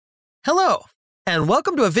Hello, and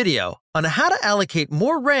welcome to a video on how to allocate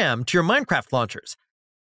more RAM to your Minecraft launchers.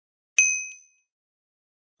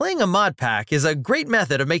 Playing a mod pack is a great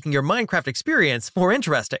method of making your Minecraft experience more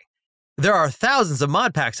interesting. There are thousands of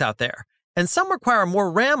mod packs out there, and some require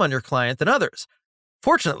more RAM on your client than others.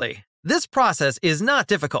 Fortunately, this process is not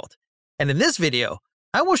difficult, and in this video,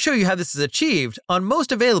 I will show you how this is achieved on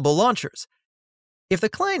most available launchers. If the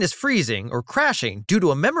client is freezing or crashing due to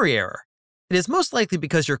a memory error, it is most likely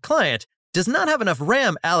because your client does not have enough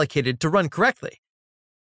RAM allocated to run correctly.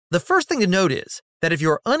 The first thing to note is that if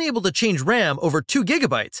you are unable to change RAM over 2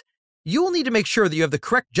 GB, you will need to make sure that you have the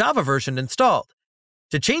correct Java version installed.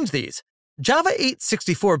 To change these, Java 8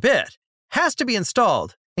 64-bit has to be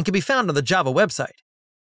installed and can be found on the Java website.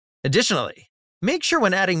 Additionally, make sure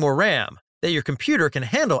when adding more RAM that your computer can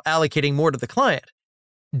handle allocating more to the client.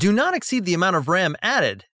 Do not exceed the amount of RAM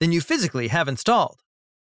added than you physically have installed.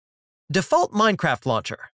 Default Minecraft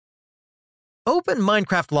Launcher. Open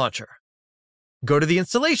Minecraft Launcher. Go to the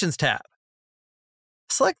Installations tab.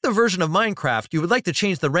 Select the version of Minecraft you would like to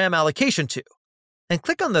change the RAM allocation to, and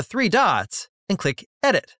click on the 3 dots and click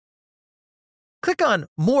Edit. Click on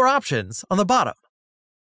More Options on the bottom.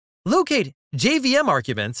 Locate JVM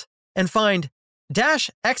arguments and find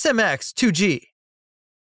 -XMX2G.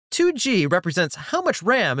 2G represents how much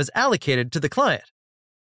RAM is allocated to the client.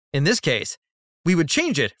 In this case, we would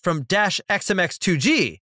change it from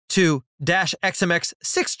 -XMX2G to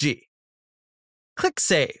 -XMX6G. Click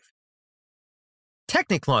Save.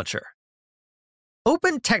 Technic Launcher.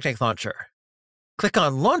 Open Technic Launcher. Click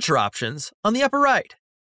on Launcher Options on the upper right.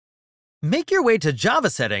 Make your way to Java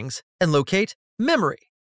Settings and locate Memory.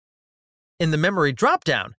 In the Memory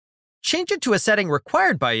dropdown, change it to a setting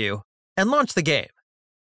required by you and launch the game.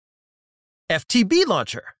 FTB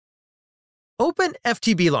Launcher. Open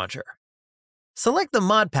FTB Launcher. Select the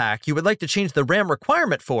mod pack you would like to change the RAM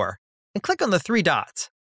requirement for and click on the 3 dots.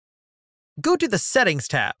 Go to the Settings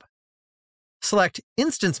tab. Select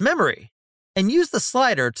Instance Memory and use the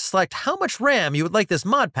slider to select how much RAM you would like this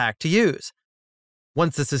mod pack to use.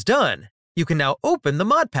 Once this is done, you can now open the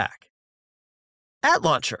mod pack. At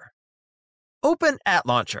Launcher. Open At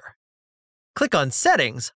Launcher. Click on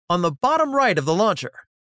Settings on the bottom right of the launcher.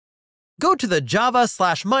 Go to the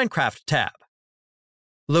Java/Minecraft tab.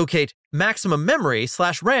 Locate Maximum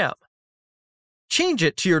Memory/RAM. Change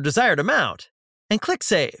it to your desired amount and click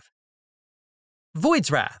Save.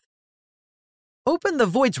 Void's Wrath. Open the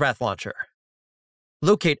Void's Wrath launcher.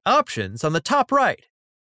 Locate Options on the top right.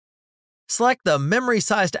 Select the Memory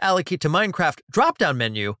Size to Allocate to Minecraft drop-down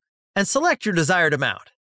menu and select your desired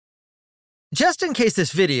amount. Just in case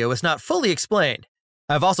this video is not fully explained,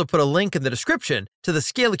 I've also put a link in the description to the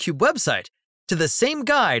Scalacube website to the same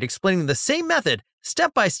guide explaining the same method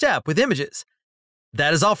step by step with images.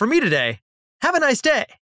 That is all for me today. Have a nice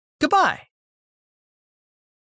day. Goodbye.